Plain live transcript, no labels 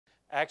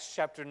Acts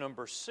chapter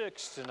number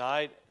 6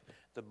 tonight,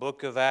 the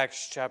book of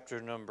Acts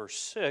chapter number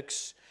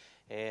 6.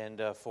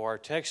 And for our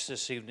text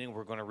this evening,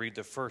 we're going to read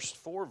the first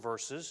 4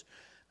 verses,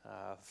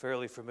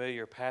 fairly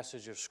familiar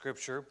passage of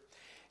Scripture.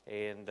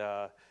 And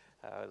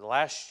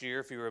last year,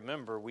 if you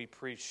remember, we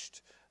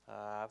preached,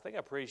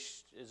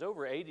 it's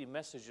over 80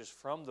 messages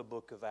from the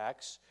book of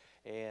Acts.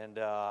 And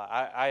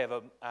I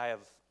have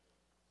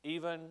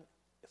even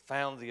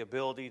found the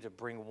ability to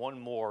bring one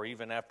more,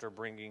 even after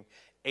bringing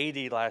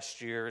 80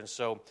 last year. And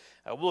so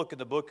we'll look at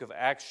the book of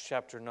Acts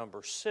chapter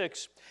number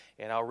 6,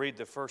 and I'll read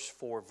the first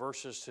 4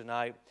 verses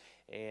tonight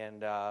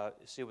and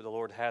see what the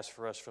Lord has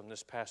for us from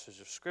this passage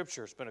of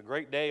Scripture. It's been a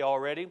great day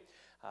already,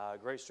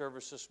 great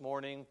service this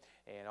morning,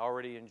 and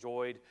already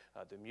enjoyed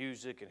the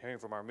music and hearing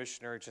from our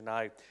missionary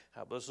tonight.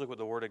 But let's look what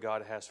the Word of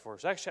God has for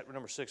us. Acts chapter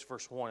number 6,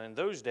 verse 1. In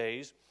those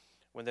days,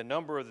 when the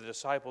number of the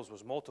disciples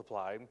was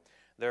multiplied,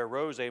 there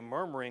arose a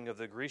murmuring of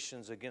the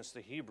Grecians against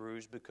the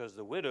Hebrews, because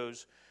the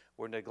widows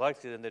were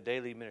neglected in the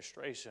daily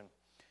ministration.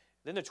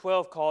 Then the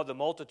 12 called the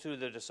multitude of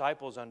the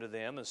disciples unto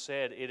them, and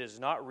said, It is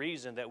not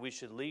reason that we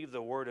should leave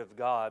the word of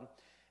God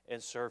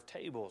and serve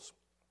tables.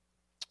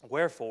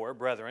 Wherefore,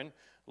 brethren,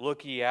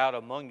 look ye out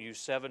among you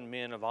 7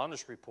 men of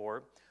honest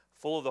report,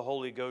 full of the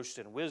Holy Ghost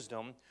and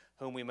wisdom,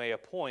 whom we may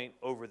appoint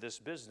over this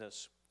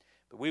business.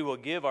 But we will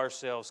give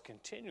ourselves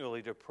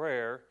continually to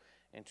prayer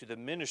and to the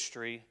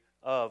ministry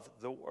of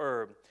the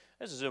Word.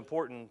 This is an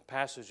important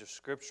passage of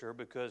Scripture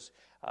because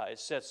it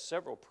sets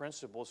several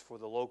principles for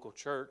the local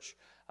church.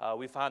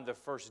 We find the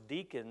first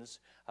deacons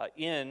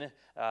in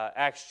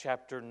Acts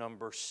chapter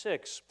number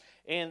 6.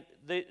 And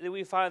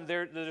we find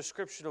there the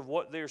description of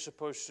what they're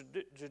supposed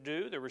to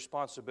do. Their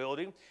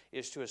responsibility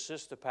is to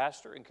assist the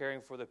pastor in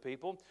caring for the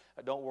people.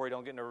 Don't worry,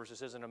 don't get nervous.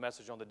 This isn't a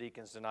message on the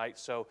deacons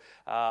tonight.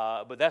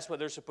 But that's what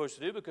they're supposed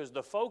to do, because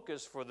the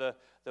focus for the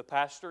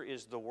pastor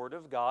is the Word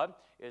of God,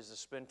 is to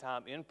spend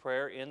time in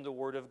prayer in the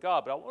Word of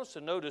God. But I want us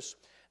to notice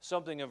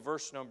something in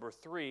verse number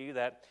 3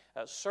 that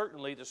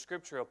certainly the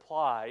Scripture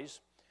applies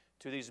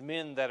to these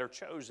men that are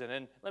chosen.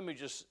 And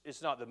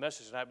it's not the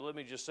message tonight, but let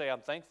me just say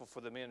I'm thankful for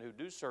the men who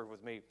do serve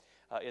with me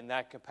in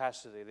that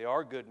capacity. They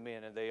are good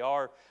men, and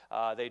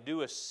they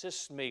do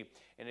assist me,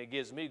 and it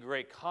gives me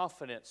great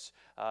confidence.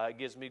 It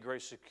gives me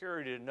great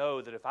security to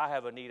know that if I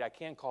have a need, I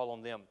can call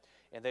on them,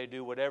 and they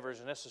do whatever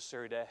is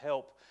necessary to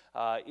help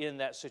in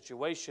that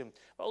situation.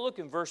 Well, look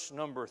in verse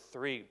number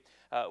 3.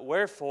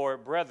 Wherefore,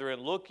 brethren,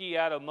 look ye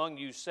out among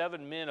you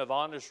 7 men of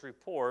honest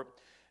report.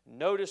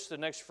 Notice the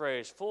next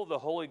phrase, full of the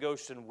Holy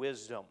Ghost and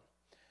wisdom.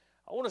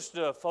 I want us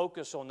to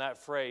focus on that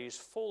phrase,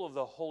 full of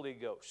the Holy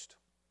Ghost.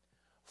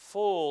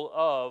 Full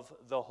of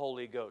the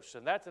Holy Ghost.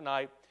 And that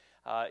tonight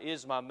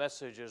is my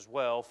message as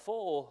well,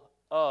 full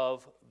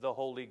of the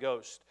Holy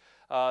Ghost.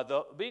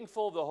 Being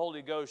full of the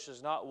Holy Ghost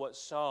is not what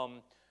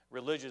some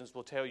religions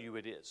will tell you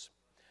it is.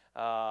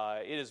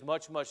 It is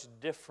much, much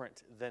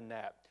different than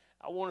that.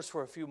 I want us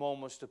for a few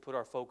moments to put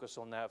our focus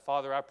on that.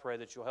 Father, I pray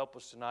that you'll help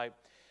us tonight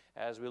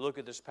as we look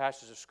at this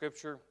passage of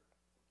Scripture.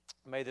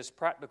 May this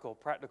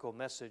practical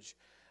message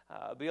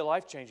be a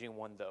life-changing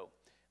one, though.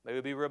 May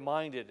we be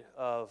reminded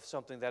of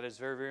something that is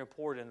very, very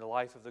important in the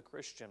life of the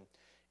Christian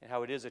and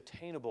how it is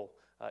attainable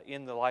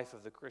in the life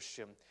of the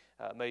Christian.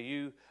 May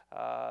you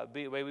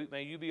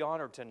be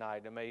honored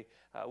tonight, and may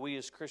we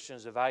as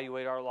Christians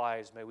evaluate our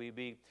lives. May we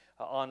be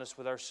honest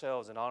with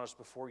ourselves and honest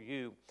before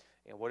you.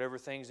 And whatever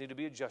things need to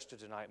be adjusted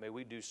tonight, may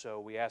we do so.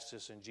 We ask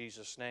this in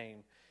Jesus' name.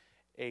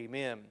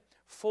 Amen.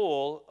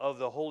 Full of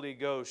the Holy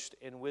Ghost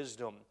and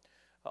wisdom.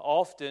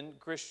 Often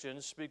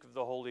Christians speak of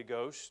the Holy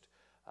Ghost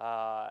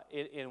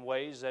in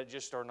ways that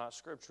just are not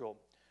scriptural.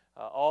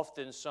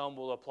 Often some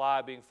will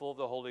apply being full of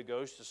the Holy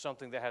Ghost to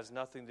something that has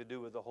nothing to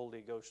do with the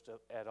Holy Ghost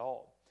at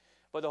all.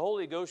 But the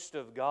Holy Ghost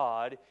of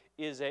God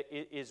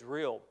is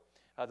real.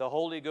 The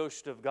Holy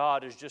Ghost of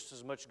God is just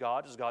as much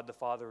God as God the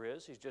Father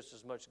is. He's just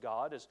as much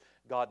God as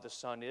God the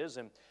Son is.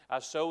 And I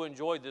so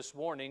enjoyed this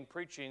morning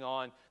preaching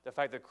on the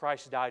fact that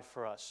Christ died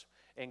for us.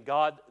 And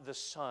God the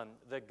Son,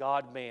 the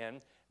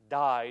God-man,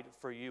 died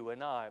for you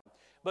and I.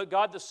 But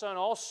God the Son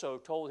also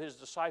told His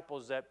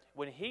disciples that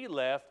when He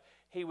left,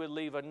 He would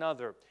leave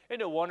another.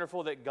 Isn't it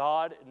wonderful that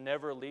God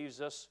never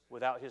leaves us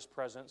without His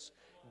presence?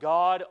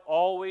 God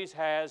always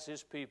has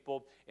His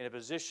people in a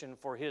position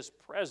for His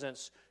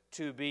presence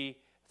to be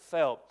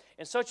felt.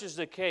 And such is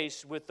the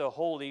case with the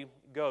Holy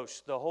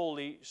Ghost, the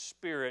Holy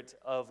Spirit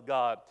of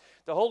God.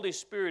 The Holy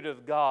Spirit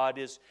of God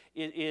is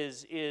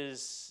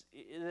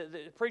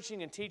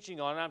preaching and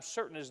teaching on, I'm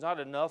certain is not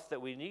enough that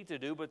we need to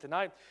do, but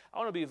tonight I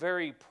want to be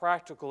very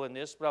practical in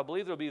this, but I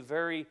believe it'll be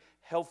very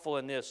helpful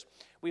in this.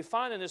 We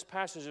find in this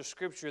passage of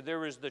Scripture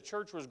the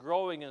church was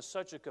growing in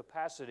such a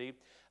capacity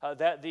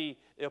that the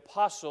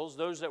apostles,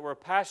 those that were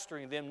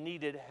pastoring them,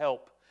 needed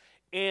help.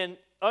 And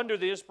under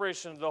the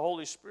inspiration of the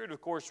Holy Spirit,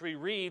 of course, we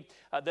read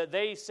that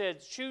they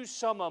said, choose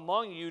some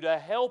among you to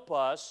help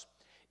us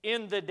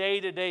in the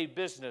day-to-day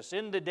business,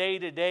 in the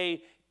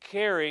day-to-day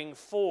caring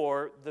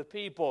for the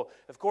people.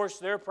 Of course,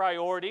 their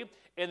priority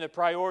and the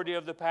priority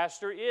of the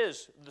pastor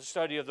is the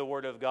study of the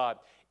Word of God,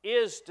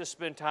 is to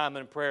spend time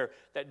in prayer.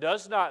 That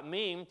does not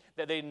mean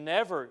that they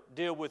never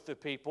deal with the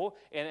people,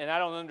 and I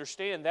don't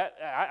understand that.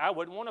 I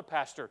wouldn't want a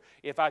pastor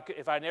if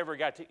I never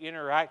got to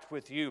interact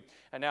with you.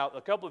 And now,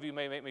 a couple of you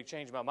may make me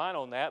change my mind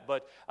on that,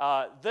 but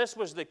this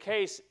was the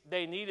case.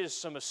 They needed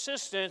some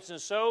assistance,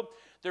 and so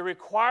the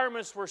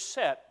requirements were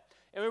set.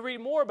 And we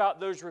read more about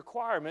those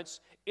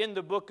requirements in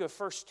the book of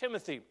 1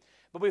 Timothy.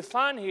 But we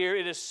find here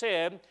it is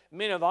said,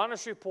 men of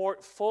honest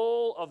report,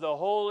 full of the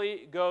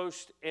Holy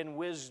Ghost and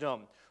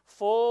wisdom.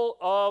 Full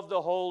of the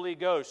Holy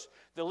Ghost.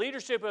 The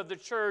leadership of the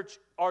church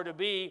are to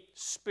be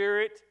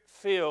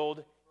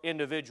Spirit-filled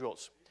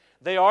individuals.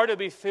 They are to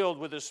be filled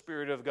with the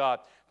Spirit of God.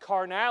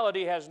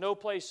 Carnality has no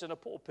place in a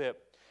pulpit.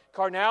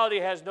 Carnality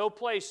has no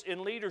place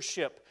in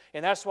leadership.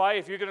 And that's why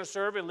if you're going to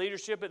serve in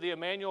leadership at the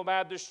Emmanuel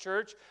Baptist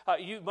Church,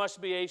 you must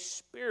be a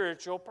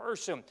spiritual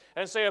person.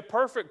 And say a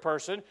perfect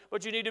person,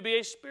 but you need to be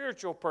a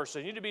spiritual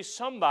person. You need to be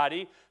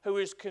somebody who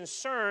is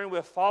concerned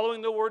with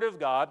following the Word of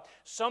God,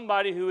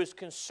 somebody who is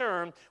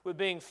concerned with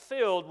being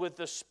filled with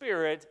the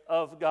Spirit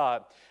of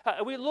God.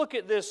 We look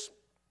at this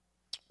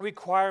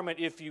requirement,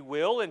 if you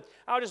will, and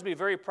I'll just be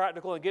very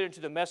practical and get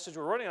into the message.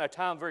 We're running out of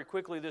time very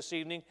quickly this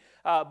evening,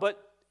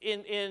 but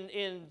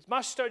in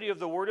my study of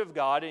the Word of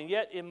God, and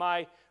yet in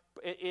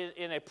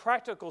a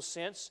practical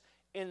sense,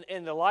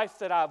 in the life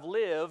that I've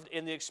lived,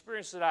 in the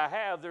experience that I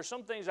have, there's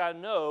some things I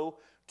know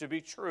to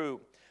be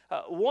true.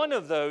 One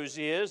of those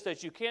is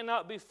that you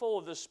cannot be full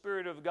of the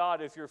Spirit of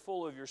God if you're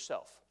full of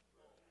yourself.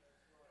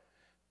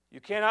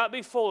 You cannot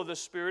be full of the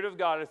Spirit of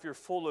God if you're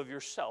full of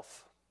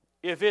yourself.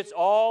 If it's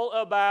all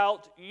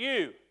about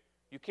you,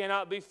 you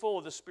cannot be full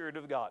of the Spirit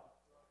of God.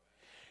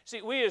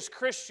 See, we as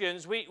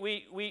Christians,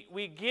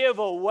 we give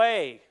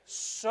away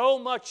so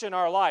much in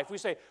our life. We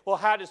say, well,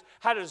 how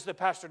does the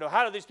pastor know?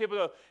 How do these people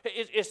know?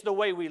 It's the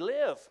way we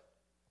live.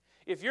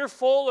 If you're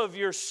full of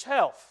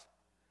yourself,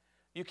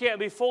 you can't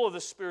be full of the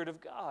Spirit of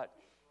God.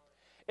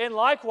 And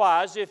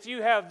likewise, if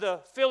you have the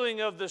filling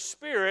of the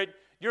Spirit,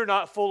 you're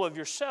not full of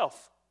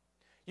yourself.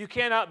 You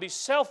cannot be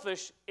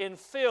selfish and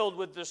filled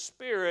with the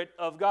Spirit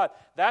of God.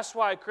 That's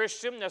why,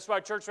 Christian, that's why,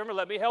 church member,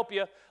 let me help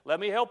you. Let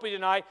me help you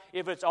tonight.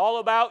 If it's all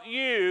about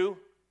you,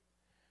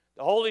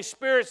 the Holy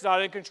Spirit's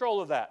not in control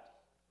of that.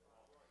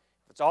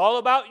 If it's all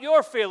about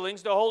your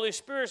feelings, the Holy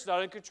Spirit's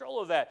not in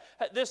control of that.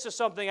 This is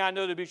something I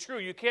know to be true.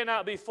 You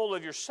cannot be full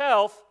of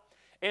yourself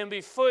and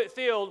be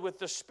filled with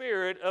the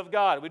Spirit of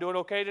God. Are we doing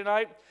okay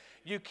tonight?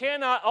 You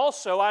cannot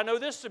also, I know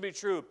this to be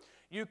true,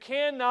 you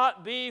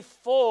cannot be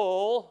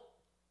full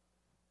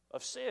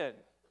of sin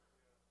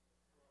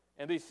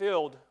and be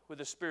filled with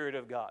the Spirit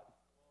of God.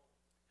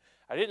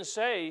 I didn't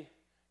say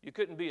you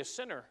couldn't be a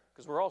sinner,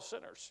 because we're all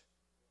sinners.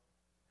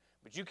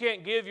 But you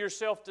can't give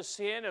yourself to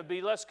sin and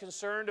be less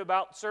concerned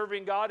about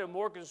serving God and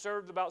more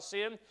concerned about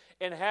sin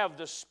and have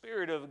the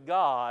Spirit of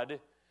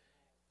God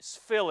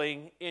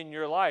filling in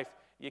your life.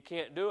 You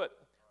can't do it.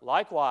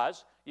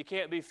 Likewise, you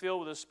can't be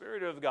filled with the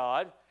Spirit of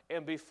God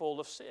and be full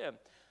of sin.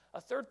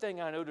 A third thing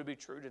I know to be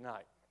true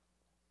tonight.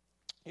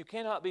 You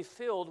cannot be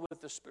filled with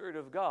the Spirit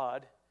of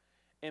God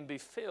and be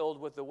filled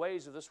with the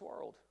ways of this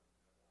world.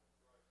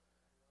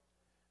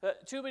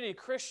 Too many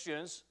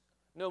Christians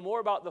know more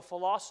about the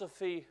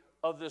philosophy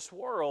of this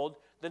world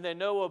than they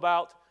know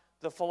about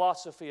the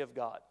philosophy of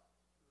God.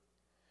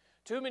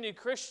 Too many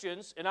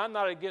Christians, and I'm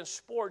not against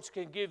sports,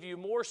 can give you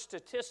more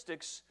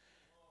statistics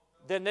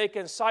than they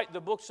can cite the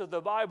books of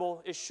the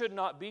Bible. It should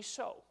not be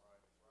so.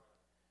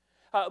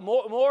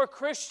 More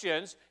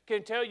Christians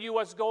can tell you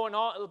what's going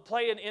on,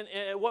 playing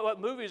in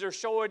what movies are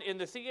showing in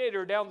the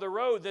theater down the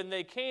road than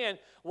they can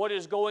what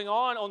is going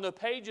on the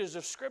pages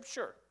of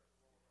Scripture.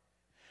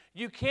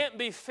 You can't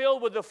be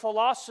filled with the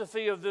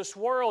philosophy of this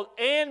world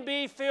and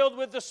be filled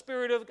with the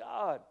Spirit of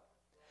God.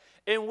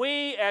 And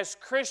we as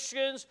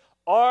Christians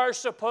are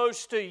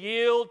supposed to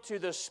yield to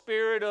the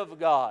Spirit of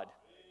God.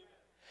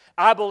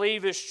 I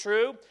believe it's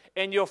true,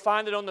 and you'll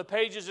find it on the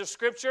pages of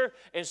Scripture.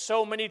 And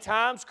so many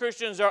times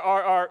Christians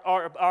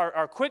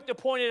are quick to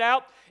point it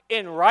out,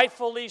 and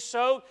rightfully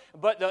so.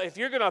 But if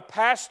you're going to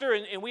pastor,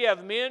 and we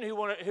have men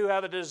who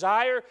have a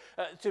desire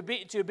to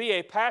be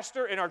a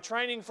pastor and are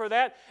training for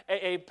that,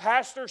 a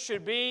pastor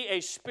should be a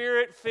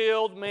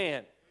Spirit-filled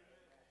man.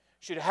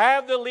 Should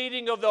have the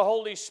leading of the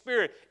Holy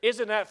Spirit.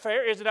 Isn't that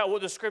fair? Isn't that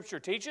what the Scripture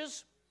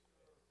teaches?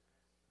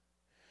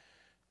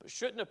 But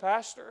shouldn't a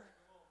pastor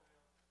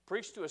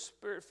preach to a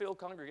Spirit-filled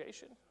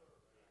congregation?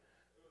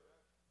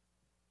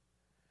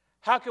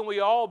 How can we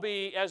all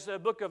be, as the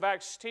book of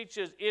Acts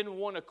teaches, in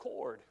one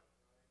accord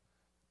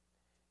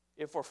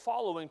if we're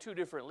following two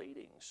different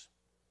leadings?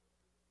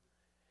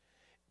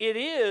 It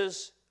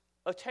is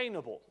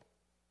attainable.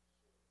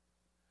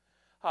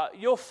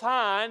 You'll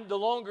find the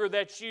longer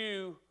that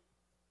you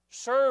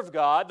serve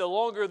God, the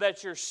longer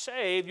that you're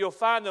saved, you'll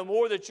find the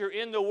more that you're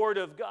in the Word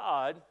of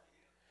God,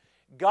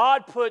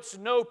 God puts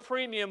no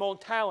premium on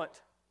talent.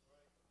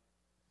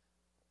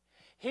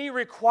 He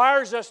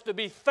requires us to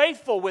be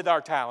faithful with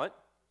our talent,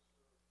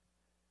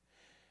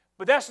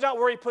 but that's not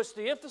where He puts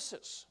the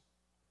emphasis.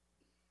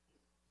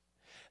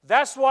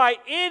 That's why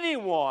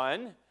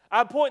anyone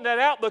I'm pointing that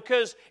out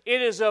because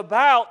it is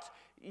about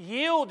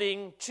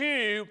yielding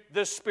to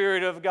the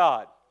Spirit of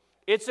God.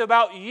 It's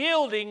about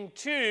yielding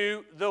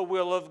to the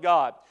will of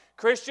God.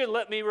 Christian,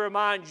 let me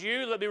remind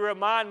you, let me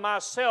remind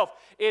myself,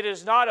 it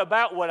is not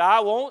about what I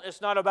want, it's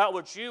not about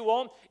what you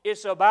want,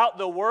 it's about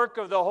the work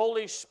of the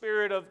Holy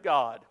Spirit of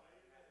God.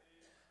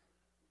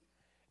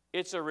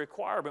 It's a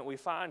requirement we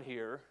find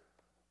here,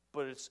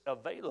 but it's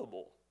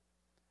available.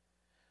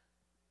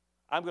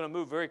 I'm going to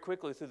move very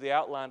quickly through the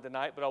outline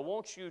tonight, but I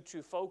want you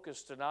to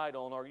focus tonight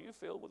on, are you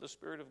filled with the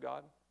Spirit of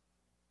God?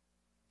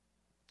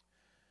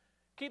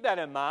 Keep that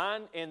in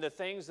mind in the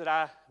things that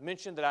I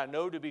mentioned that I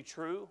know to be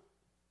true.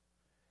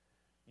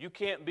 You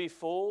can't be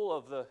full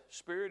of the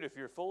Spirit if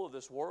you're full of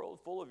this world,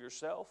 full of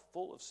yourself,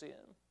 full of sin.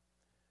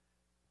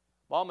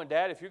 Mom and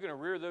Dad, if you're going to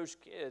rear those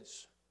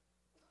kids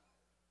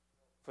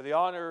for the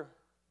honor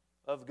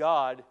of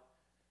God,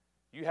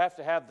 you have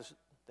to have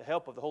the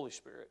help of the Holy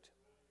Spirit.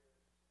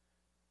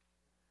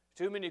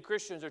 Too many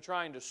Christians are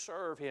trying to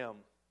serve Him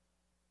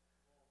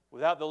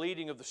without the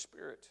leading of the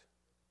Spirit.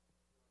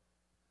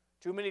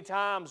 Too many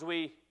times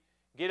we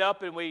get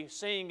up and we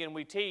sing and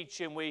we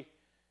teach and we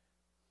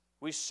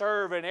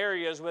serve in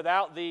areas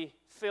without the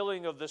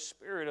filling of the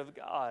Spirit of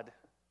God.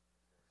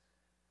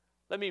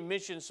 Let me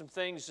mention some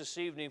things this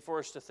evening for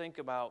us to think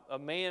about. A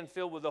man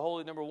filled with the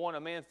Holy, number one,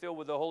 a man filled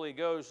with the Holy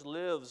Ghost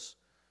lives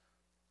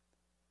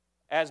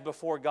as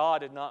before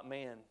God and not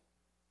man.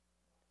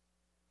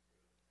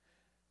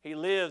 He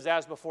lives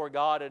as before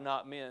God and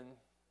not men.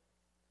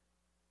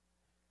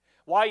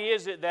 Why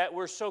is it that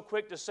we're so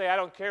quick to say, I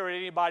don't care what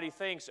anybody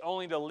thinks,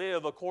 only to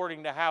live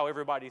according to how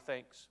everybody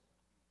thinks?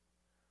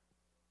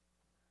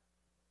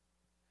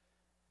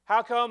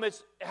 How come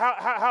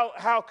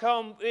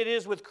it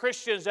is with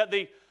Christians that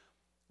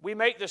we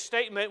make the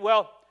statement,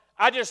 well,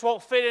 I just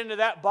won't fit into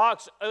that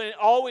box, and it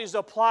always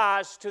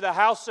applies to the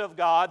house of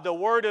God, the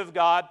Word of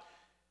God,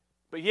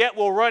 but yet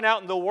we'll run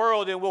out in the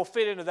world and we'll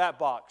fit into that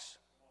box.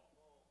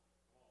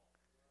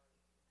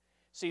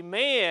 See,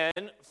 man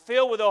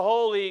filled with the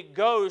Holy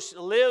Ghost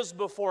lives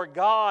before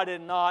God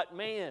and not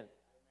man.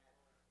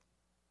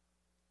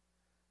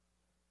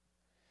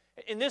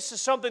 And this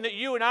is something that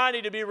you and I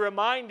need to be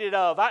reminded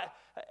of.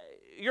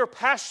 Your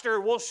pastor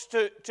wants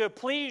to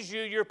please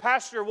you. Your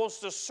pastor wants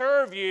to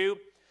serve you.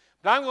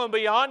 But I'm going to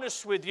be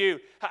honest with you.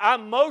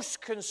 I'm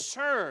most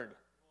concerned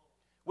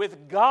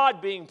with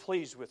God being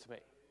pleased with me.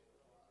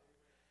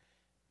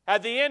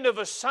 At the end of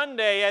a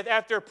Sunday,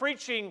 after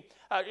preaching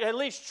at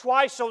least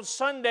twice on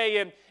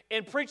Sunday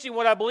and preaching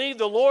what I believe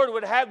the Lord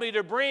would have me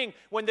to bring,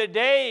 when the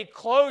day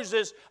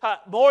closes,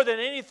 more than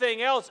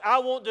anything else, I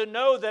want to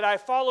know that I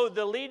followed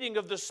the leading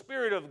of the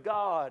Spirit of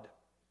God.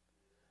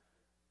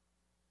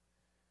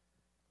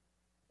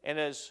 And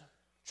as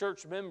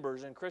church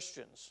members and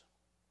Christians,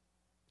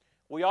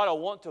 we ought to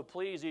want to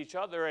please each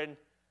other. And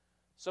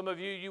some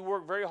of you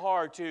work very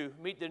hard to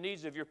meet the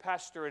needs of your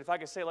pastor. And if I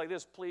could say it like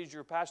this, please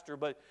your pastor,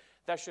 but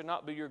that should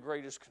not be your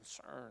greatest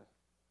concern.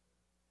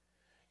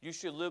 You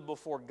should live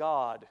before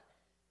God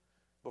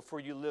before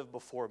you live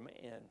before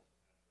man.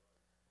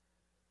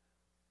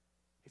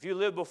 If you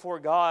live before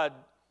God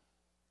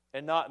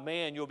and not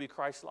man, you'll be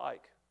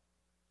Christ-like.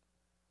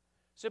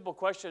 Simple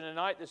question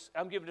tonight.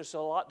 I'm giving us a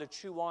lot to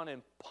chew on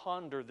and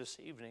ponder this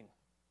evening.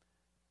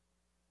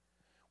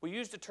 We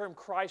use the term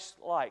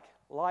Christ-like,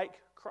 like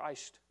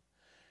Christ.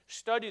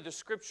 Study the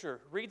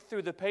Scripture, read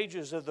through the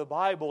pages of the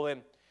Bible,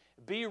 and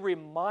be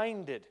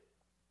reminded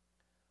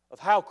of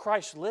how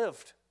Christ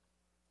lived.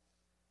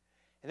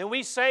 And then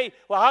we say,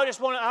 well,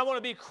 I want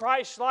to be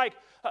Christ-like.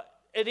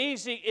 An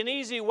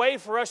easy way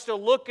for us to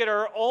look at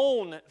our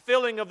own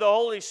filling of the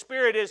Holy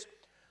Spirit is,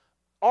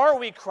 are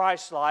we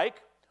Christ-like?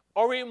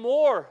 Are we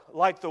more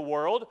like the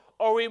world?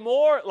 Are we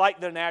more like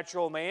the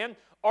natural man?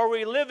 Are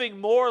we living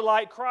more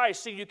like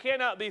Christ? See, you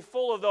cannot be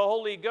full of the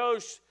Holy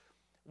Ghost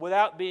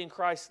without being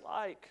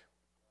Christ-like.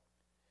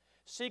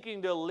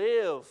 Seeking to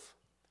live,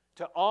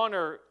 to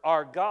honor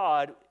our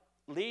God,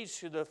 leads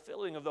to the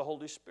filling of the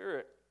Holy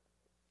Spirit.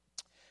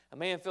 A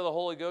man filled with the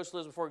Holy Ghost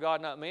lives before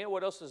God, not man.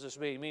 What else does this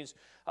mean? It means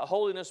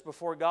holiness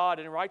before God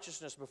and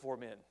righteousness before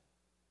men.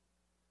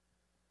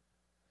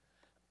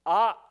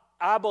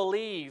 I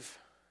believe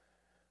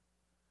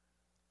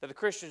that a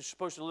Christian is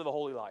supposed to live a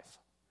holy life.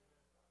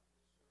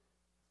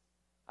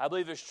 I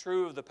believe it's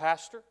true of the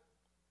pastor.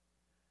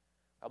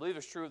 I believe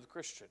it's true of the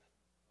Christian.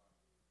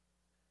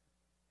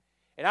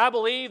 And I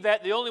believe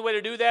that the only way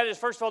to do that is,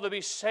 first of all, to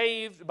be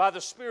saved by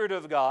the Spirit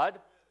of God,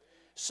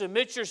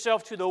 submit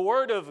yourself to the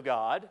Word of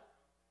God,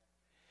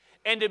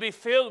 and to be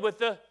filled with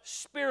the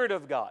Spirit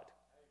of God.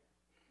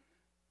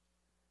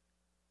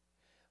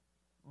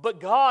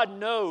 But God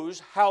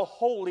knows how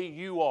holy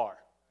you are.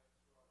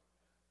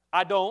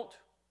 I don't.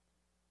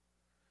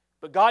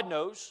 But God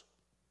knows.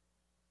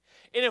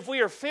 And if we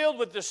are filled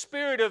with the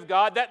Spirit of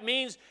God, that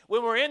means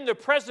when we're in the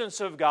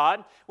presence of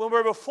God, when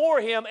we're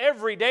before Him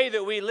every day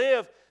that we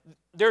live,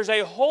 there's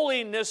a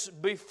holiness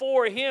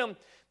before Him,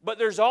 but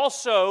there's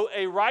also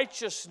a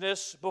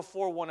righteousness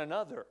before one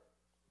another.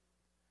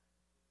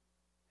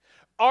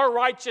 Our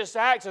righteous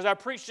acts, as I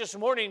preached this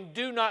morning,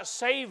 do not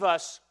save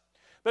us.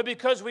 But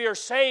because we are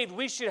saved,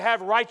 we should have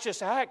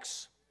righteous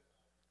acts.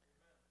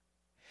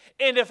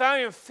 And if I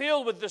am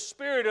filled with the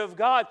Spirit of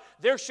God,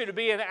 there should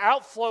be an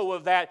outflow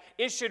of that.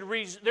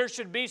 There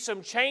should be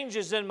some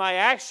changes in my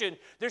action.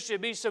 There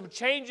should be some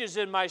changes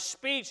in my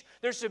speech.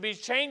 There should be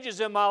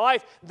changes in my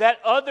life that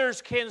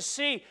others can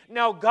see.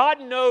 Now,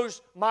 God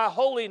knows my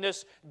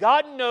holiness.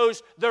 God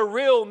knows the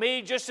real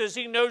me just as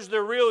He knows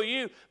the real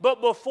you.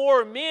 But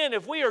before men,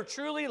 if we are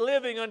truly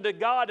living unto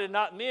God and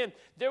not men,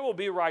 there will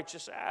be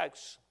righteous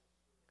acts.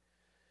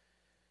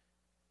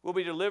 We'll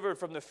be delivered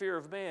from the fear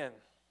of man.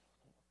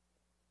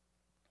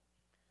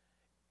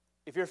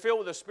 If you're filled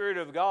with the Spirit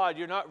of God,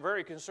 you're not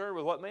very concerned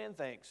with what man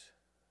thinks.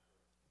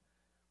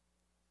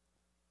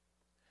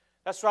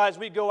 That's why as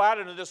we go out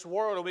into this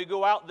world and we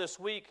go out this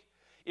week,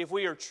 if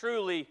we are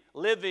truly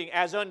living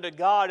as unto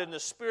God and the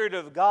Spirit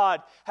of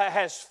God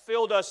has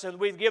filled us and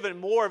we've given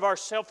more of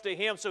ourselves to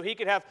Him so He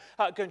can have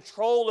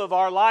control of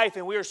our life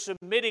and we are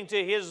submitting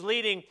to His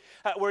leading,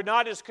 we're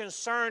not as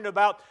concerned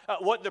about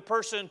what the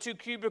person 2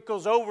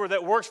 cubicles over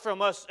that works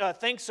from us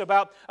thinks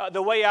about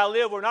the way I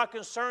live. We're not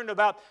concerned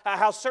about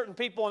how certain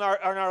people in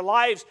our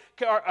lives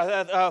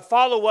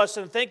follow us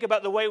and think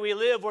about the way we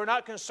live. We're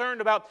not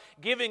concerned about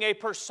giving a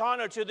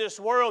persona to this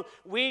world.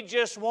 We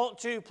just want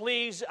to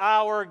please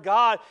our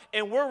God.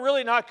 And we're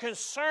really not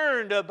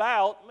concerned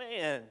about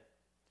man.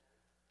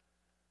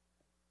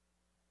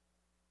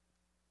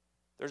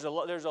 There's a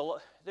lot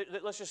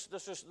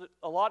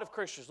of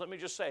Christians, let me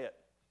just say it.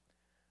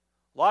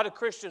 A lot of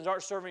Christians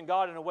aren't serving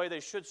God in a way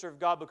they should serve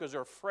God because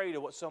they're afraid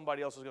of what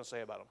somebody else is going to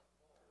say about them.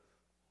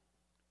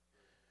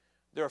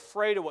 They're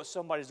afraid of what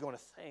somebody's going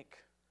to think.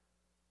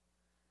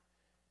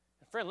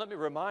 And friend, let me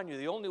remind you,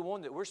 the only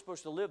one that we're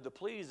supposed to live to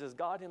please is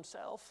God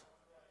Himself.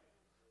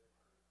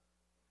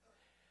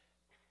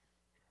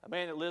 A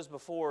man that lives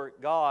before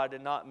God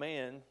and not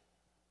man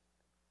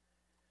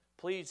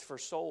pleads for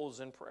souls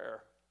in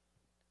prayer.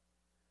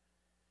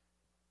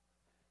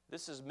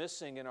 This is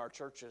missing in our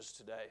churches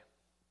today.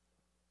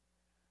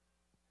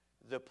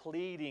 The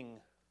pleading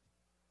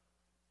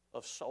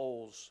of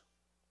souls.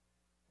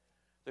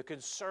 The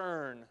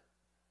concern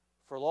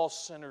for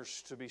lost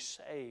sinners to be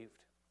saved.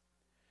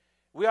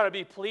 We ought to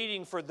be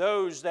pleading for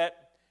those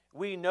that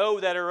we know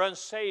that are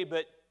unsaved,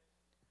 but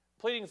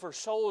pleading for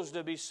souls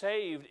to be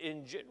saved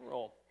in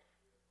general.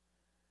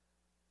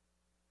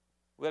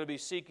 We ought to be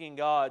seeking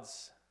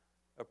God's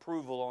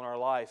approval on our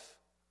life.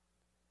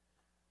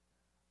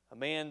 A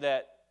man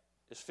that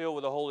is filled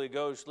with the Holy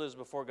Ghost lives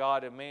before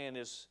God, and man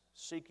is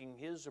seeking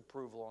His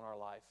approval on our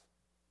life.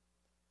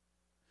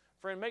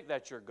 Friend, make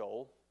that your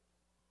goal,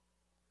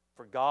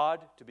 for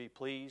God to be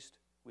pleased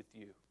with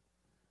you.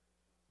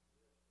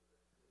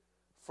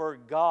 For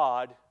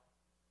God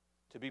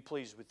to be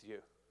pleased with you.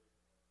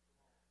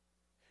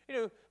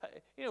 You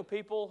know,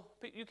 people,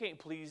 you can't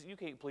please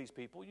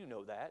people, you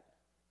know that.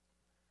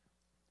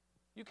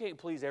 You can't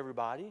please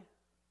everybody.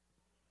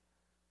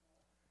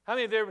 How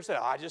many of you ever said,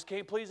 I just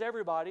can't please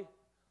everybody?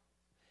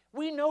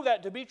 We know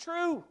that to be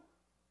true.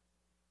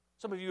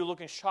 Some of you are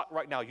looking shocked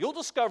right now. You'll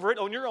discover it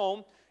on your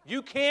own.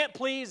 You can't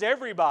please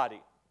everybody.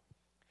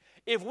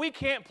 If we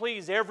can't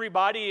please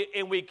everybody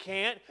and we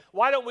can't,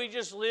 why don't we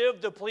just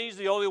live to please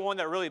the only one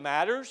that really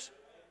matters?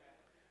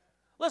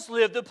 Let's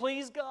live to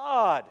please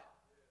God.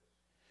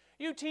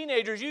 You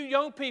teenagers, you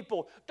young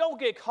people, don't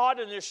get caught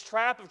in this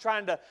trap of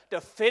trying to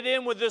fit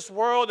in with this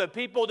world and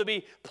people to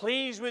be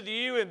pleased with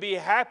you and be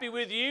happy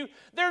with you.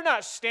 They're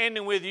not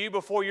standing with you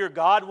before your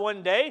God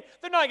one day.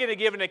 They're not going to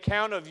give an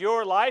account of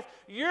your life.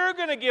 You're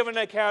going to give an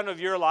account of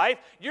your life.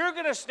 You're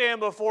going to stand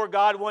before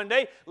God one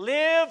day.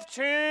 Live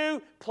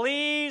to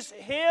please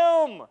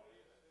Him.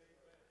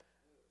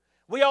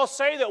 We all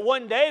say that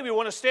one day we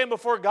want to stand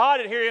before God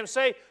and hear Him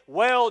say,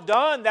 well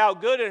done, thou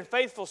good and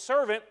faithful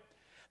servant.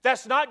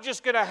 That's not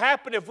just going to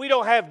happen if we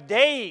don't have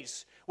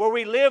days where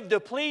we live to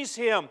please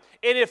Him.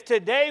 And if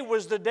today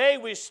was the day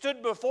we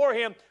stood before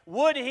Him,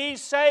 would He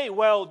say,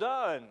 well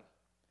done?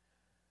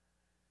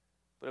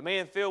 But a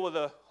man filled with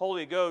the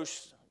Holy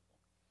Ghost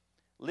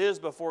lives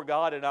before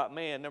God and not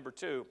man. Number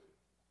 2,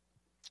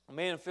 a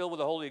man filled with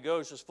the Holy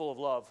Ghost is full of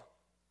love.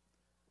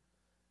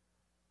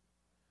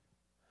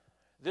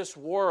 This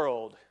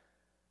world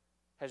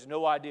has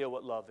no idea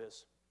what love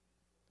is.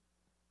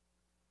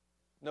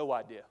 No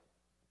idea.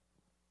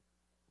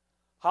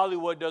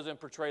 Hollywood doesn't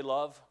portray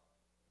love.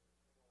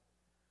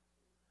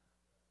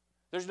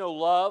 There's no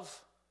love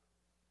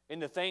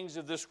in the things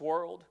of this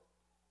world.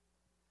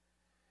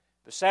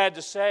 But sad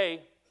to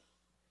say,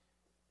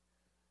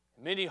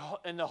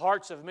 in the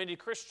hearts of many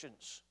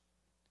Christians,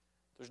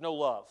 there's no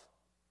love.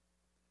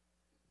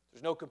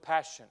 There's no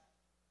compassion.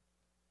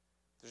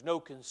 There's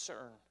no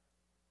concern.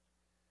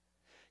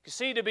 You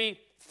see, to be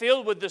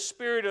filled with the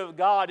Spirit of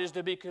God is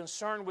to be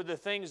concerned with the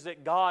things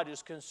that God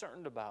is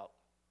concerned about.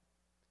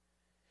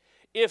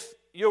 If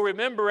you'll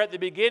remember at the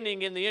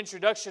beginning in the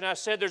introduction, I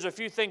said there's a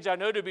few things I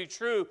know to be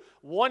true.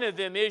 One of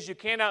them is you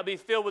cannot be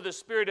filled with the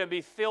Spirit and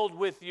be filled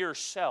with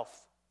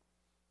yourself.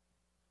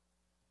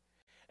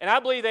 And I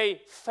believe a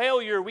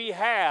failure we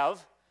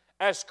have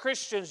as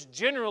Christians,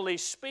 generally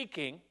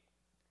speaking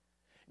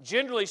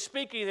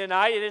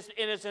tonight,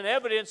 and it's an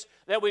evidence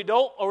that we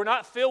don't, or we're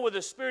not filled with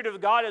the Spirit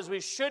of God as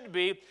we should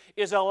be,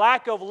 is a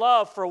lack of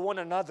love for one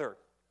another.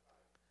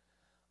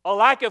 A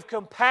lack of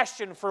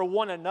compassion for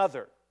one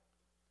another.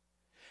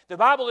 The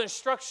Bible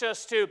instructs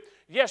us to,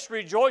 yes,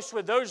 rejoice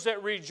with those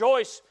that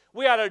rejoice.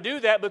 We ought to do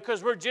that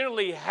because we're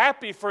generally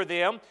happy for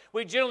them.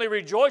 We generally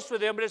rejoice with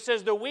them, but it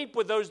says to weep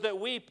with those that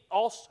weep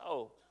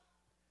also.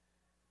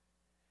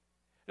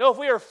 If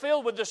we are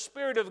filled with the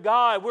Spirit of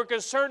God, we're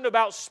concerned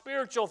about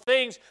spiritual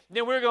things,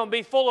 then we're going to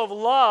be full of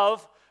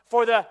love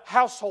for the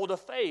household of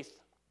faith.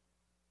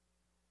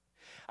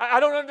 I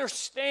don't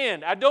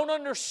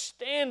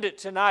understand it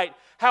tonight,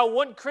 how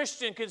one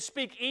Christian can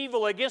speak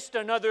evil against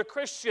another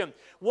Christian.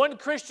 One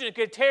Christian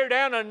can tear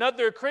down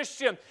another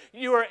Christian.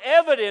 You are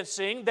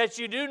evidencing that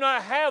you do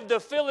not have the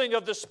filling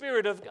of the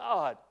Spirit of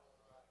God.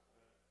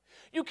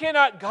 You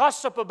cannot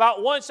gossip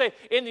about one. Say,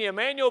 in the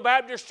Emmanuel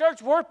Baptist Church,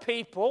 we're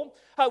people.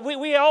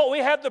 We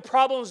have the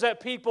problems that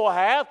people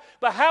have.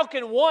 But how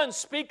can one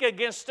speak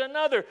against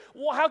another?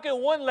 How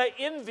can one let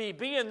envy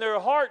be in their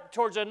heart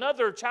towards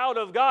another child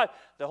of God?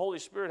 The Holy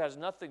Spirit has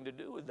nothing to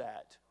do with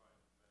that.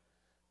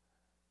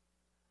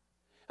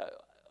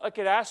 I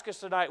could ask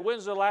us tonight,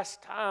 when's the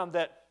last time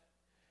that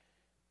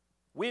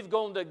we've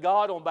gone to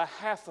God on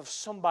behalf of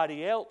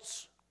somebody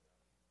else?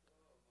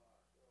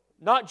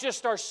 Not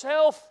just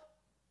ourselves.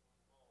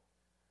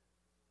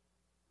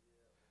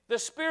 The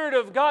Spirit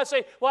of God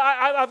say, well,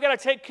 I've got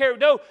to take care of.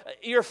 No,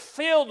 you're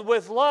filled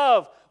with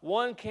love.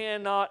 One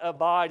cannot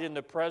abide in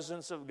the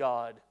presence of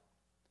God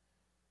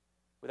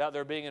without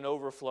there being an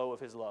overflow of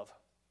His love.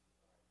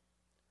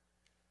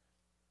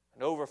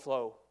 An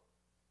overflow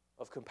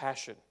of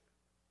compassion.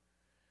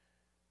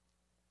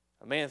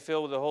 A man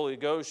filled with the Holy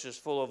Ghost is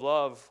full of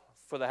love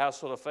for the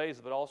household of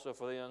faith, but also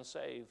for the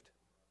unsaved.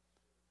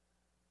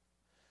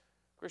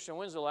 Christian,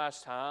 when's the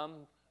last time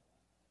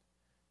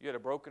you had a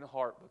broken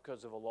heart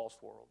because of a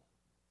lost world?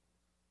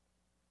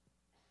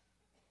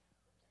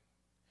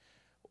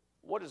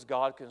 What is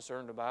God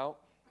concerned about?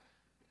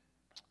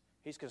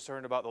 He's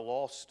concerned about the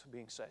lost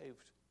being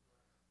saved.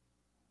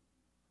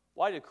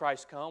 Why did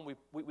Christ come? We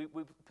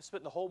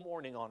spent the whole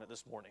morning on it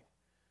this morning.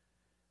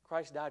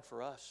 Christ died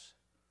for us.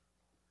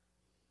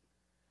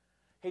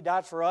 He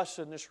died for us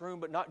in this room,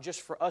 but not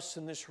just for us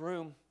in this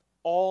room.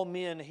 All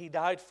men He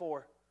died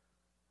for.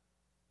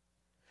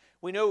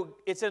 We know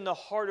it's in the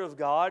heart of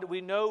God.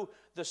 We know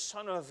the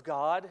Son of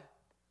God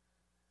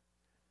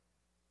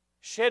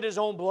shed His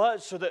own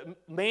blood so that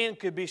man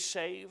could be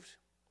saved.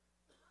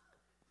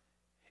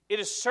 It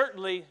is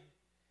certainly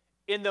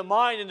in the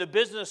mind and the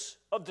business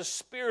of the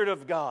Spirit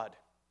of God.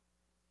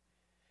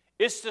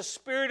 It's the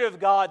Spirit of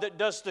God that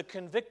does the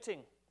convicting.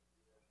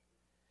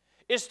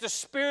 It's the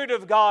Spirit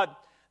of God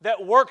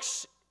that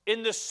works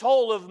in the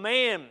soul of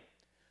man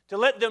to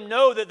let them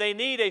know that they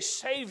need a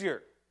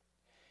Savior.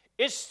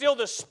 It's still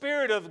the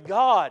Spirit of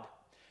God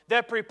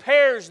that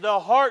prepares the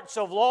hearts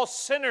of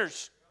lost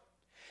sinners.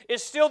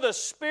 It's still the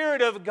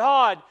Spirit of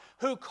God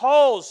who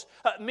calls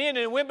men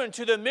and women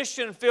to the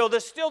mission field.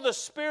 It's still the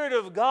Spirit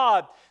of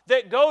God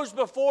that goes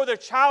before the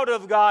child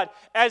of God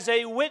as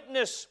a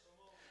witness.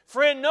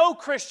 Friend, no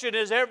Christian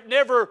has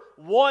never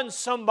won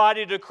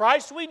somebody to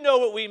Christ. We know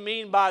what we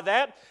mean by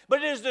that.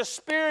 But it is the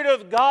Spirit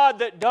of God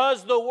that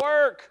does the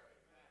work.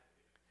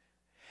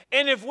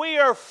 And if we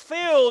are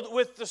filled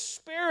with the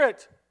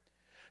Spirit,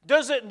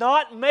 does it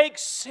not make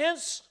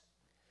sense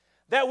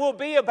that we'll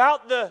be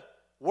about the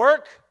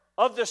work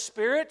of the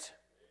Spirit?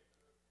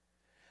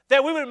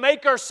 That we would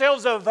make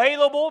ourselves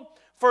available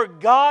for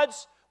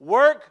God's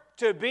work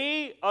to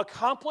be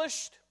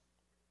accomplished?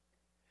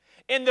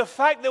 And the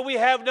fact that we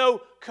have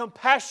no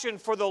compassion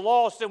for the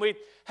lost and we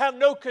have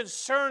no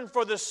concern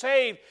for the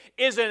saved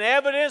is an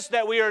evidence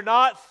that we are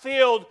not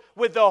filled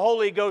with the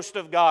Holy Ghost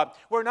of God.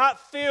 We're not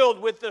filled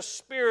with the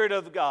Spirit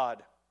of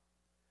God.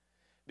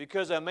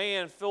 Because a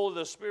man filled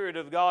with the Spirit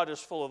of God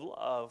is full of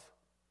love.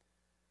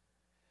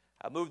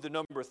 I moved to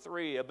number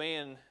 3. A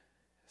man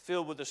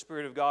filled with the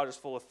Spirit of God is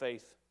full of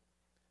faith.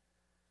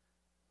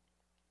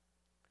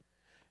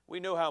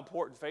 We know how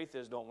important faith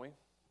is, don't we?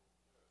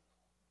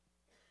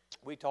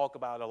 We talk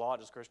about it a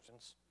lot as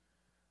Christians.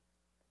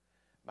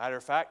 Matter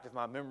of fact, if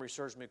my memory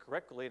serves me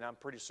correctly, and I'm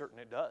pretty certain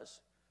it does,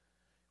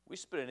 we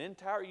spent an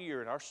entire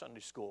year in our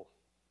Sunday school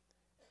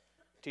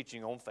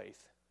teaching on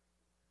faith.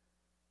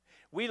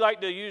 We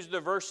like to use the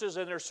verses,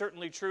 and they're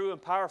certainly true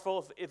and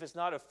powerful. If it's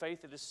not of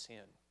faith, it is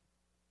sin.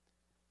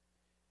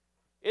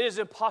 It is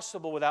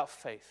impossible without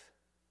faith.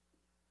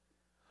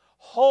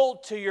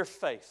 Hold to your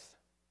faith.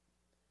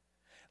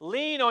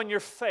 Lean on your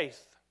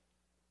faith.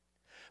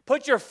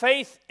 Put your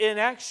faith in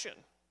action.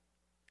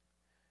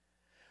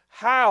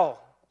 How?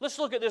 Let's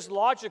look at this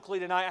logically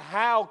tonight.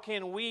 How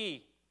can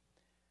we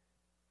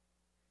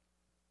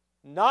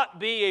not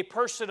be a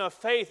person of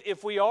faith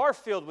if we are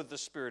filled with the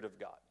Spirit of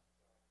God?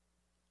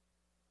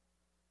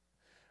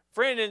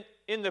 Friend,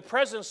 in the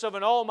presence of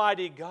an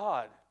almighty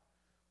God,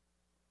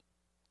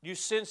 you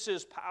sense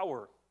His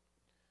power.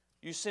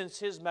 You sense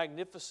His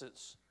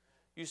magnificence.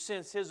 You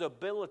sense His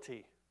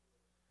ability.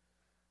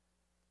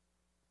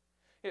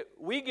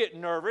 We get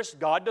nervous.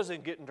 God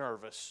doesn't get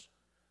nervous.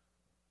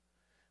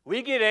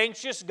 We get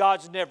anxious.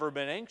 God's never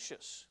been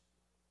anxious.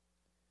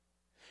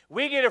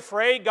 We get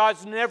afraid.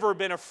 God's never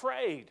been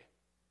afraid.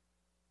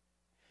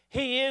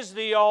 He is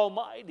the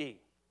Almighty.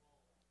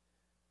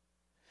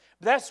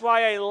 That's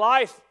why a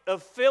life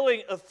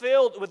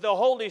filled with the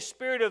Holy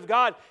Spirit of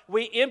God,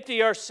 we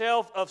empty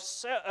ourselves of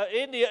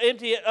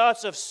empty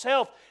us of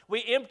self.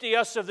 We empty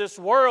us of this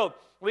world.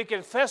 We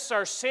confess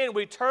our sin.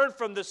 We turn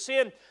from the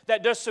sin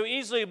that does so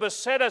easily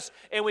beset us,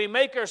 and we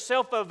make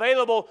ourselves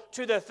available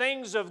to the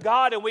things of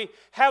God, and we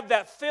have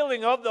that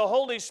filling of the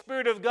Holy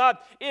Spirit of God.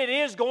 It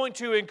is going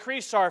to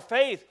increase our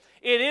faith.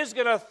 It is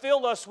going to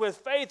fill us with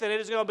faith, and it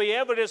is going to be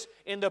evidence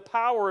in the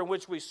power in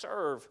which we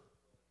serve.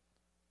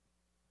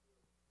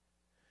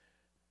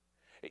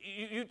 I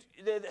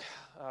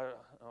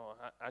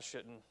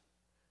shouldn't,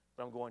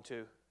 but I'm going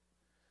to.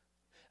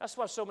 That's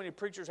why so many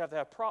preachers have to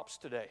have props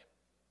today.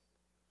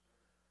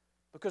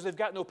 Because they've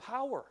got no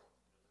power.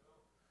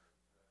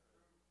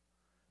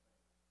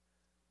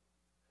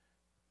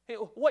 Hey,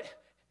 what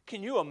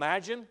can you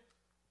imagine?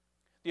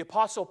 The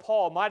Apostle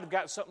Paul might have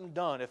got something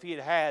done if he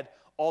had had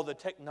all the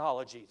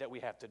technology that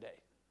we have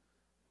today.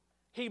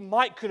 He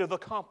could have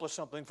accomplished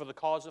something for the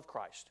cause of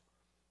Christ.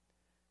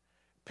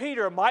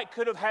 Peter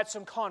could have had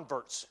some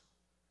converts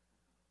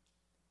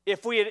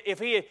if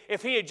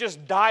he had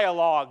just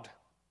dialogued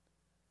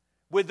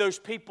with those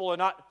people and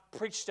not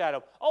preached at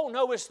them. Oh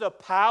no, it's the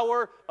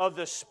power of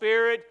the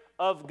Spirit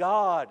of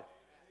God.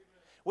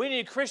 We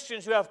need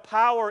Christians who have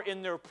power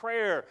in their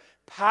prayer,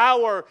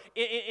 power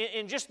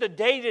in just the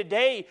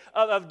day-to-day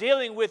of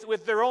dealing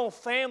with their own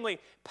family,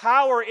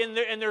 power in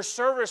their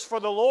service for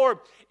the Lord.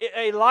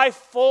 A life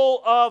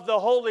full of the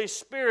Holy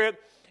Spirit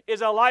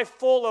is a life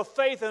full of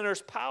faith, and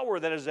there's power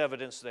that is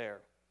evidenced there.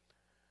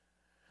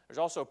 There's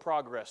also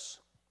progress.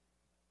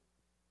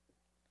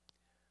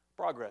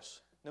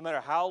 Progress. No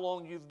matter how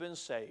long you've been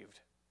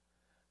saved,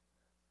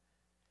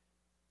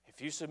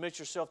 if you submit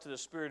yourself to the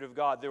Spirit of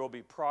God, there will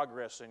be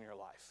progress in your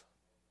life.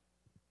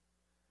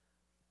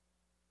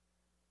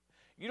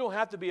 You don't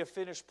have to be a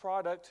finished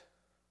product.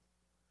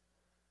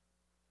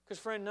 Because,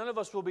 friend, none of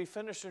us will be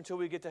finished until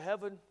we get to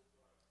heaven.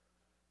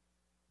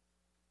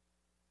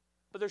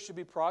 But there should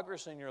be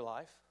progress in your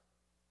life.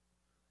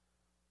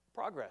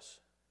 Progress.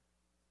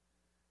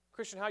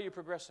 Christian, how are you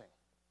progressing?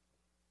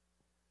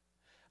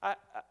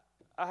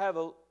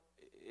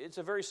 It's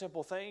a very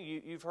simple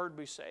thing. You've heard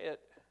me say it.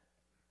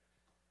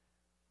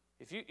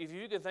 If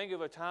you can think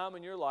of a time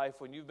in your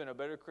life when you've been a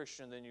better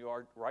Christian than you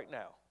are right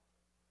now,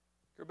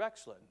 you're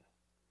backslidden.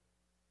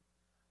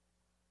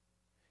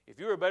 If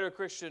you were a better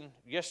Christian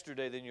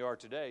yesterday than you are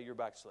today, you're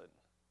backslidden.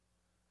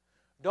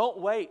 Don't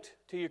wait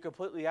till you're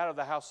completely out of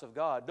the house of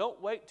God.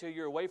 Don't wait till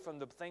you're away from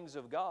the things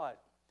of God.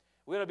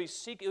 We ought to be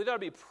seeking. We ought to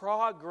be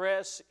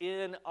progress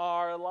in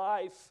our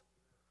life.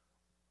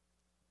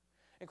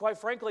 And quite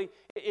frankly,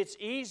 it's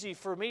easy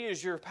for me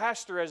as your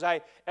pastor as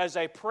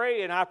I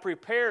pray and I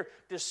prepare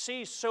to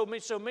see so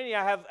many.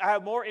 I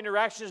have more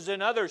interactions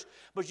than others,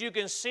 but you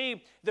can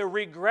see the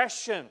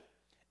regression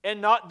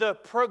and not the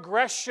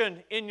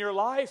progression in your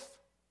life.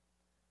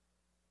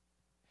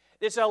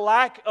 It's a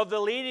lack of the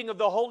leading of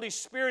the Holy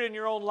Spirit in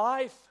your own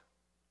life.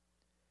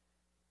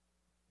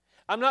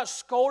 I'm not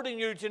scolding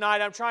you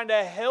tonight. I'm trying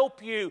to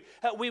help you.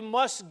 We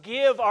must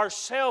give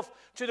ourselves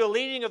to the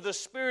leading of the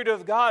Spirit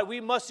of God. We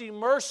must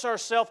immerse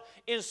ourselves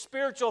in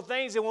spiritual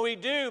things. And when we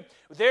do,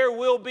 there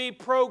will be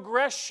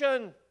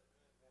progression.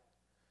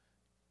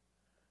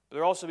 There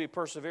will also be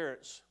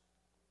perseverance.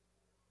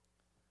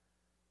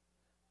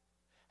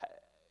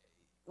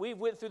 We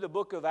went through the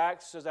book of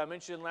Acts, as I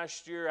mentioned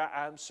last year.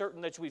 I'm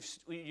certain that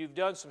you've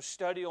done some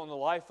study on the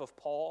life of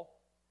Paul.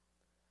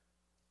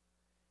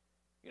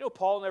 You know,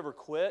 Paul never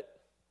quit.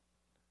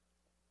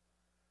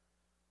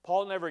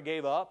 Paul never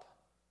gave up.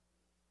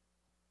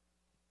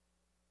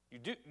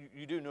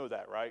 You do know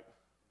that, right?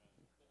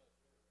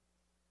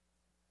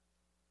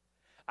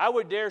 I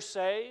would dare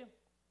say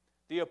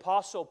the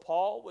Apostle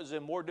Paul was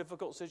in more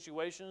difficult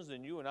situations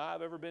than you and I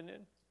have ever been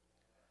in.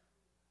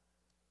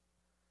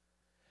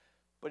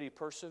 But he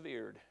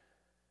persevered.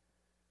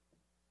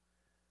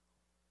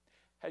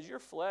 Has your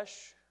flesh,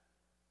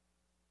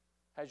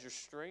 has your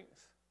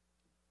strength,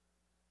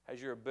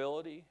 has your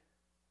ability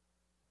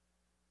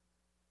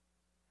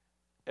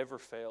ever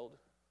failed?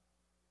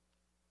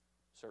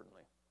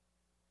 Certainly.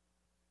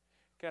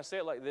 Can I say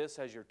it like this?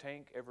 Has your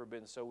tank ever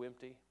been so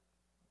empty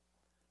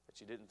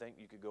that you didn't think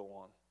you could go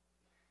on?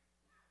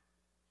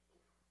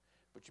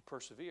 But you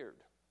persevered.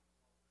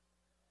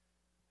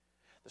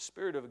 The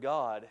Spirit of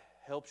God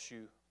helps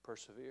you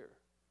persevere.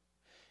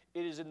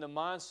 It is in the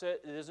mindset.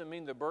 It doesn't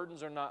mean the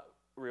burdens are not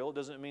real. It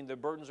doesn't mean the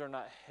burdens are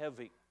not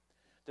heavy.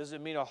 It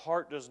doesn't mean a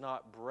heart does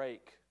not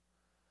break.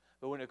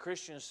 But when a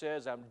Christian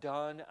says, I'm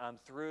done, I'm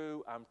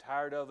through, I'm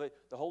tired of it,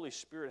 the Holy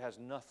Spirit has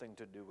nothing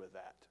to do with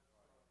that.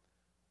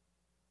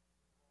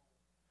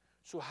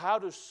 So how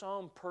do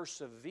some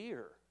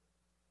persevere?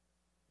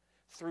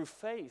 Through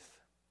faith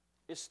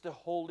It's the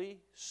Holy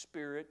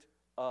Spirit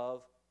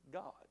of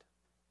God.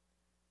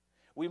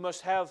 We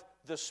must have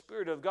the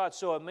Spirit of God.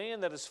 So a man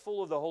that is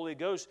full of the Holy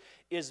Ghost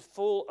is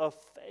full of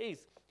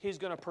faith. He's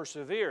going to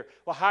persevere.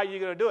 Well, how are you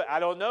going to do it? I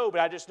don't know, but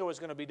I just know it's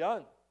going to be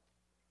done.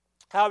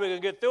 How are we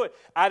going to get through it?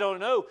 I don't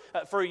know.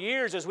 For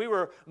years, as we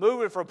were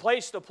moving from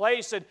place to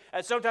place, and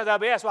sometimes I'll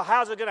be asked, well,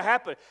 how's it going to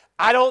happen?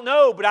 I don't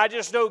know, but I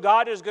just know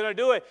God is going to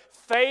do it.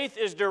 Faith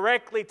is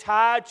directly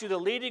tied to the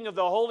leading of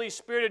the Holy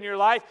Spirit in your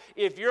life.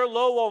 If you're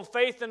low on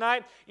faith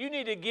tonight, you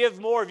need to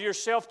give more of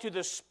yourself to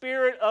the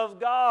Spirit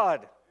of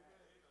God.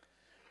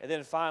 And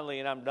then finally,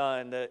 and I'm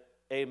done, that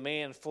a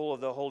man full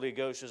of the Holy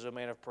Ghost is a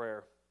man of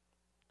prayer.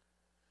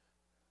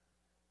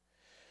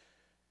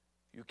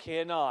 You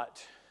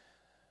cannot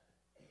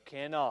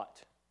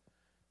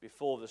be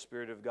full of the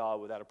Spirit of God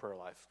without a prayer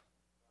life.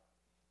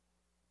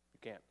 You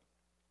can't.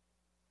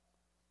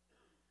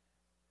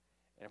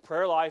 And a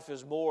prayer life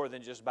is more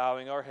than just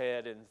bowing our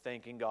head and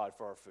thanking God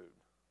for our food.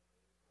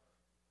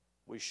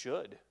 We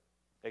should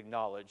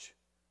acknowledge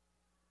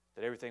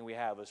that everything we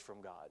have is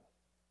from God.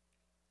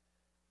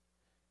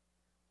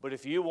 But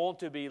if you want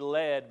to be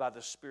led by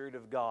the Spirit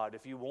of God,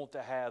 if you want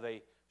to have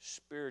a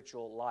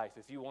spiritual life,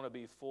 if you want to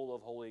be full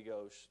of the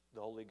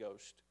Holy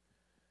Ghost,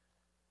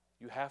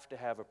 you have to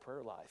have a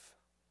prayer life.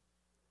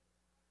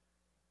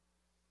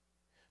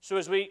 So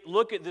as we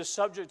look at this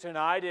subject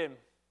tonight and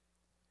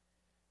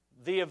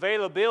the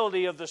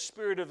availability of the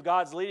Spirit of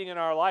God's leading in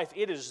our life,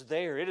 it is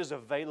there. It is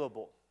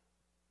available.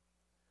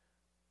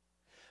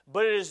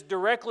 But it is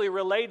directly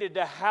related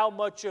to how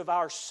much of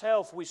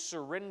ourself we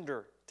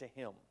surrender to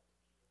Him.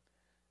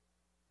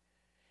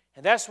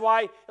 And that's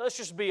why, let's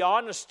just be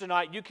honest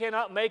tonight. You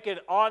cannot make an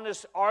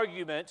honest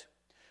argument,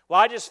 well,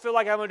 I just feel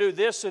like I'm going to do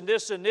this and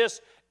this and this,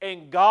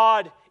 and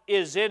God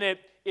is in it,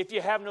 if you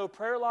have no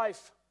prayer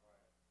life.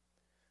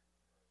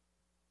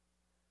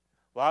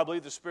 Well, I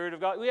believe the Spirit of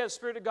God. The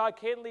Spirit of God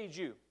can lead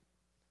you.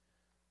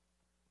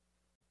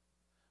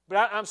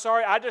 But I'm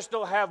sorry, I just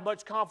don't have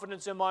much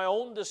confidence in my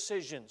own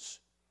decisions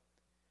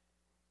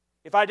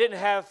if I didn't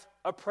have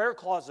a prayer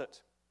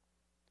closet,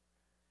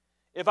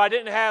 if I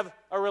didn't have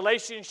a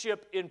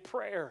relationship in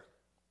prayer.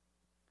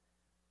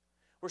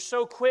 We're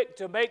so quick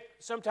to make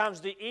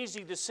sometimes the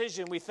easy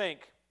decision, we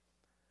think,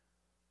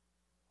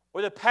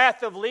 or the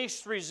path of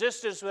least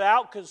resistance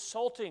without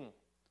consulting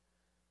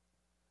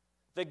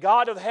the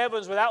God of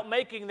heavens, without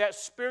making that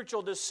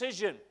spiritual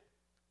decision.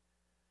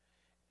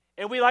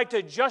 And we like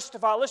to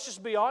justify. Let's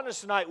just be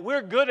honest tonight.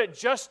 We're good at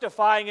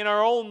justifying in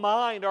our own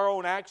mind our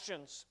own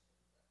actions.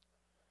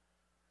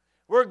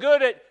 We're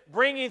good at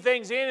bringing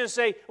things in and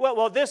say,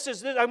 well, this is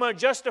this. I'm going to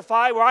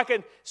justify where I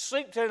can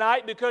sleep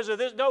tonight because of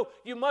this. No,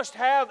 you must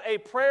have a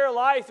prayer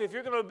life if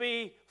you're going to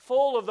be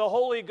full of the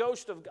Holy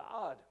Ghost of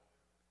God.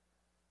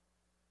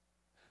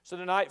 So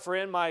tonight,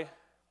 friend, my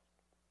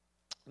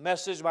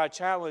message, my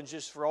challenge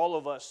is for all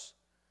of us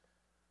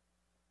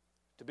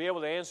to be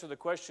able to answer the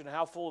question,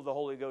 how full of the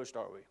Holy Ghost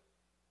are we?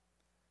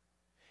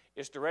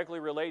 It's directly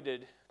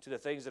related to the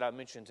things that I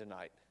mentioned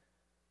tonight.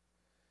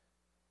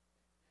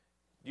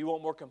 Do you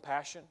want more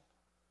compassion?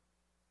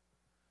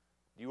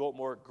 Do you want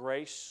more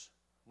grace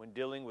when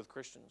dealing with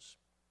Christians?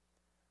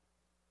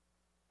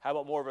 How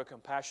about more of a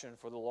compassion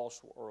for the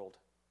lost world?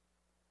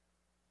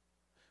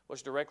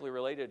 What's directly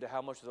related to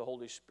how much of the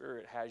Holy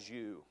Spirit has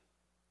you?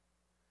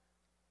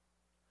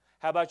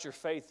 How about your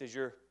faith? Is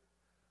your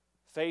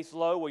faith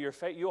low? Well,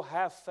 you'll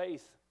have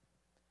faith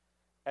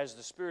as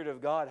the Spirit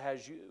of God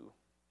has you.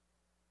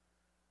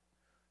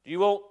 Do you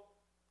want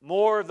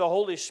more of the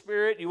Holy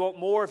Spirit? You want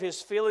more of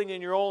His filling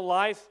in your own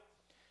life?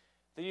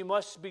 Then you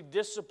must be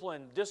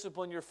disciplined.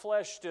 Discipline your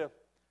flesh to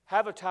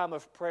have a time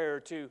of prayer,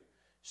 to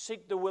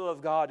seek the will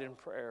of God in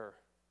prayer.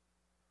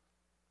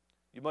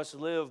 You must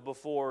live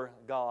before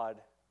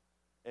God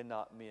and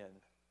not men.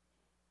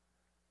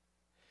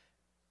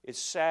 It's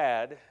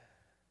sad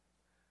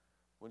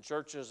when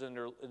churches in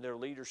their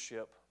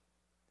leadership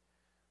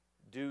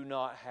do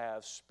not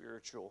have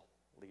spiritual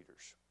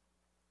leaders.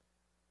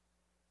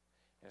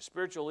 And a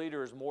spiritual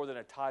leader is more than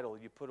a title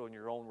you put on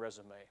your own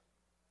resume.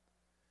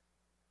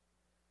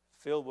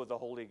 Filled with the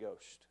Holy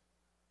Ghost.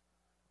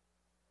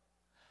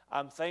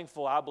 I'm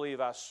thankful, I believe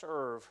I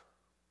serve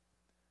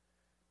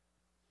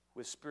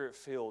with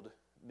Spirit-filled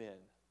men.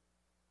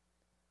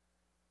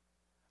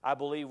 I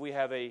believe we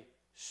have a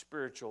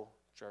spiritual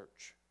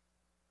church.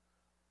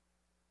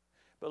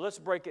 But let's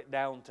break it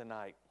down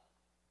tonight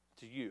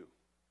to you.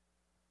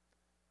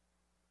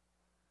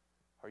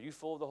 Are you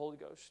full of the Holy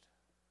Ghost?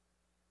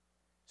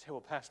 You say,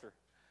 well, Pastor,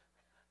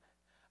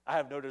 I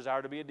have no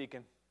desire to be a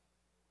deacon.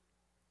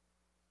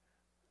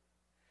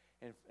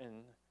 And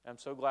I'm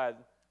so glad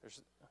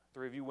there's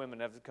 3 of you women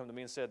have come to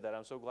me and said that.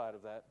 I'm so glad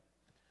of that.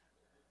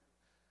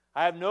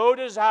 I have no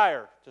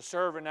desire to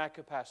serve in that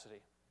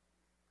capacity.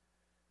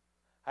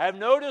 I have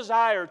no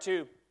desire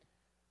to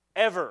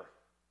ever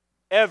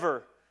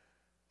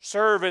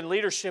serve in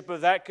leadership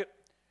of that. But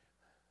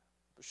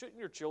shouldn't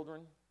your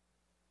children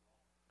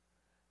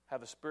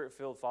have a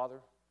Spirit-filled father?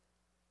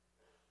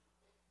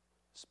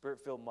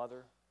 Spirit-filled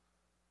mother?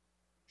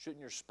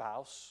 Shouldn't your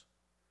spouse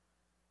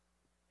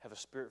have a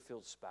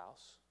Spirit-filled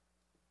spouse?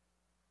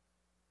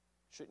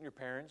 Shouldn't your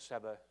parents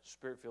have a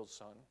Spirit-filled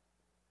son,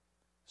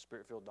 a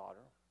Spirit-filled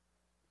daughter?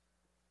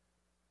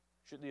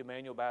 Shouldn't the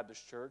Emmanuel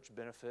Baptist Church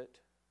benefit?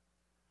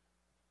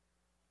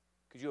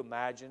 Could you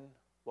imagine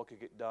what could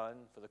get done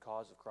for the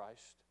cause of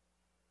Christ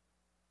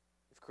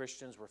if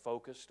Christians were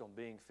focused on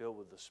being filled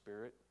with the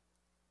Spirit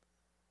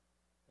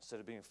instead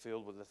of being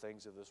filled with the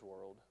things of this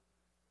world?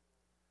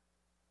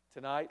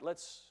 Tonight,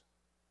 let's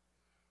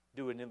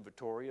do an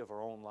inventory of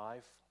our own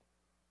life,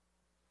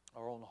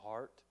 our own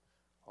heart,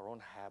 our own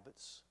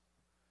habits.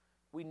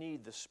 We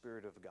need the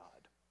Spirit of God.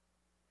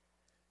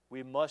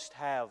 We must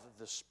have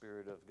the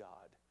Spirit of God.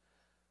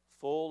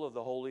 Full of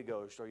the Holy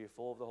Ghost. Are you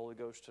full of the Holy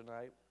Ghost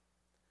tonight?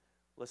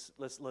 Let's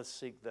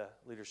seek the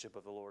leadership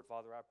of the Lord.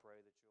 Father, I pray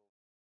that you